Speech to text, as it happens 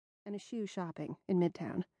and a shoe shopping in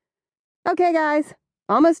Midtown. Okay, guys,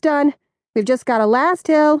 almost done. We've just got a last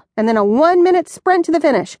hill and then a 1-minute sprint to the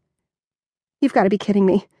finish. You've got to be kidding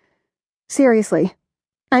me. Seriously,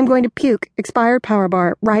 I'm going to puke expired power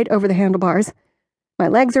bar right over the handlebars. My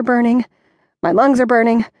legs are burning. My lungs are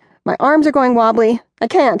burning. My arms are going wobbly. I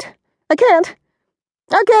can't.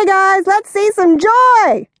 Okay, guys, let's see some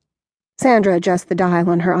joy! Sandra adjusts the dial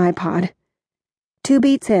on her iPod. 2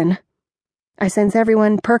 beats in. I sense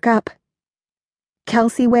everyone perk up.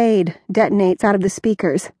 Kelsey Wade detonates out of the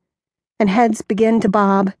speakers, and heads begin to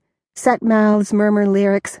bob, set mouths murmur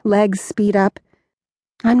lyrics, legs speed up.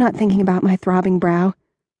 I'm not thinking about my throbbing brow,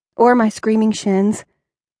 or my screaming shins,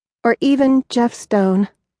 or even Jeff Stone.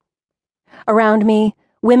 Around me,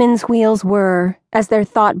 women's wheels whir as their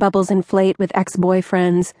thought bubbles inflate with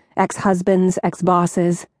ex-boyfriends, ex-husbands,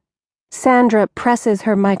 ex-bosses. Sandra presses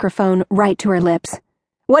her microphone right to her lips.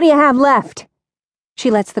 What do you have left? She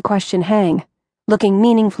lets the question hang, looking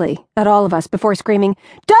meaningfully at all of us before screaming,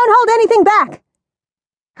 Don't hold anything back!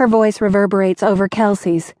 Her voice reverberates over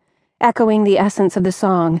Kelsey's, echoing the essence of the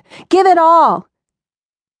song. Give it all!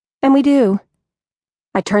 And we do.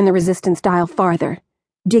 I turn the resistance dial farther,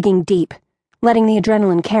 digging deep, letting the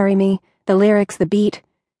adrenaline carry me, the lyrics, the beat.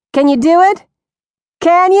 Can you do it?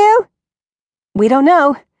 Can you? We don't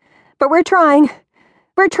know, but we're trying.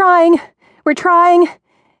 We're trying.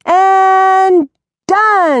 And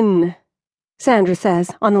done, Sandra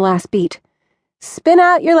says on the last beat. Spin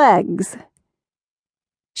out your legs.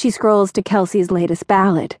 She scrolls to Kelsey's latest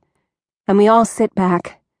ballad, and we all sit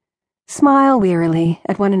back, smile wearily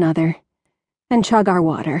at one another, and chug our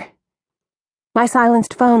water. My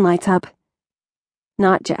silenced phone lights up.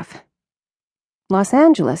 Not Jeff. Los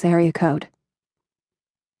Angeles area code.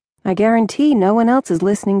 I guarantee no one else is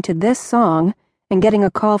listening to this song and getting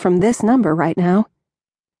a call from this number right now.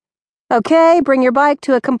 Okay, bring your bike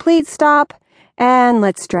to a complete stop, and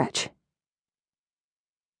let's stretch.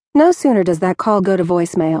 No sooner does that call go to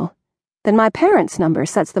voicemail than my parents' number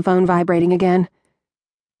sets the phone vibrating again.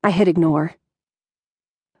 I hit ignore.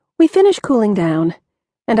 We finish cooling down,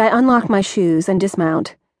 and I unlock my shoes and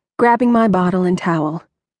dismount, grabbing my bottle and towel.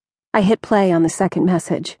 I hit play on the second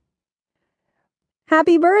message.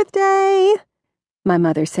 Happy birthday, my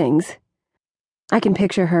mother sings. I can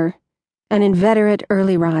picture her, an inveterate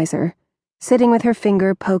early riser, sitting with her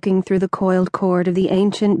finger poking through the coiled cord of the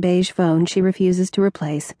ancient beige phone she refuses to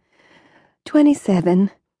replace. 27,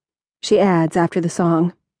 she adds after the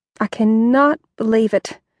song. I cannot believe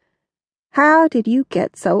it. How did you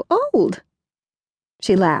get so old?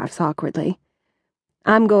 She laughs awkwardly.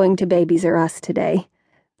 I'm going to Babies R Us today.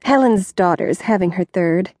 Helen's daughter's having her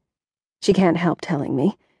third. She can't help telling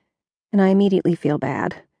me, and I immediately feel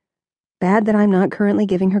bad. Bad that I'm not currently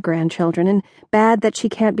giving her grandchildren, and bad that she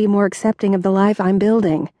can't be more accepting of the life I'm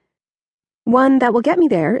building. One that will get me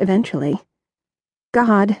there eventually.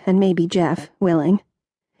 God, and maybe Jeff, willing.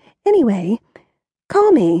 Anyway,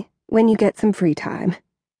 call me when you get some free time.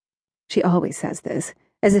 She always says this,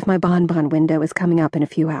 as if my bonbon window is coming up in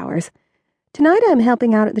a few hours. Tonight I'm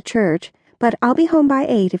helping out at the church, but I'll be home by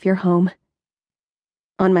 8 if you're home.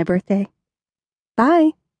 On my birthday.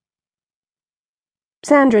 Bye.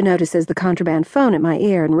 Sandra notices the contraband phone at my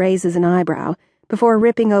ear and raises an eyebrow before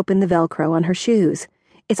ripping open the Velcro on her shoes.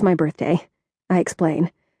 It's my birthday, I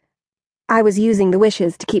explain. I was using the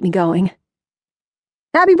wishes to keep me going.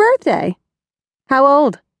 Happy birthday! How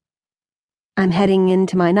old? I'm heading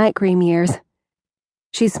into my night cream years.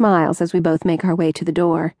 She smiles as we both make our way to the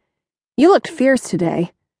door. You looked fierce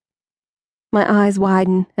today. My eyes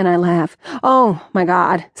widen and I laugh. Oh, my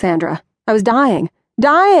God, Sandra. I was dying.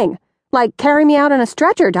 Dying! Like carry me out on a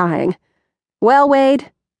stretcher dying. Well,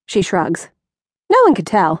 Wade, she shrugs. No one could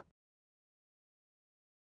tell.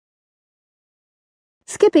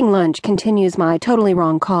 Skipping lunch continues my totally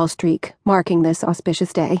wrong call streak, marking this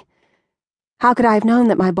auspicious day. How could I have known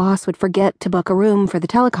that my boss would forget to book a room for the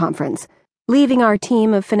teleconference, leaving our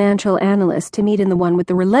team of financial analysts to meet in the one with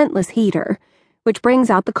the relentless heater, which brings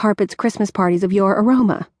out the carpet's Christmas parties of your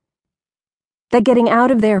aroma? That getting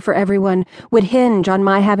out of there for everyone would hinge on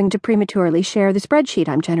my having to prematurely share the spreadsheet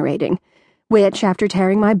I'm generating, which, after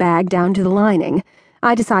tearing my bag down to the lining,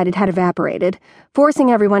 I decided had evaporated, forcing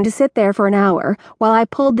everyone to sit there for an hour while I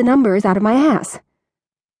pulled the numbers out of my ass.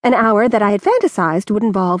 An hour that I had fantasized would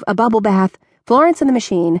involve a bubble bath, Florence and the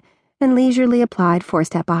Machine, and leisurely applied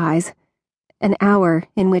 4-step eyes. An hour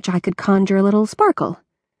in which I could conjure a little sparkle,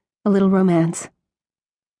 a little romance.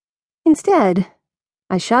 Instead,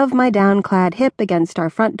 I shoved my downclad hip against our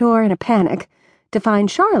front door in a panic to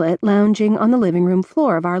find Charlotte lounging on the living room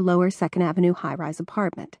floor of our lower 2nd Avenue high-rise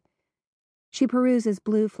apartment. She peruses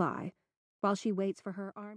Blue Fly while she waits for her arm.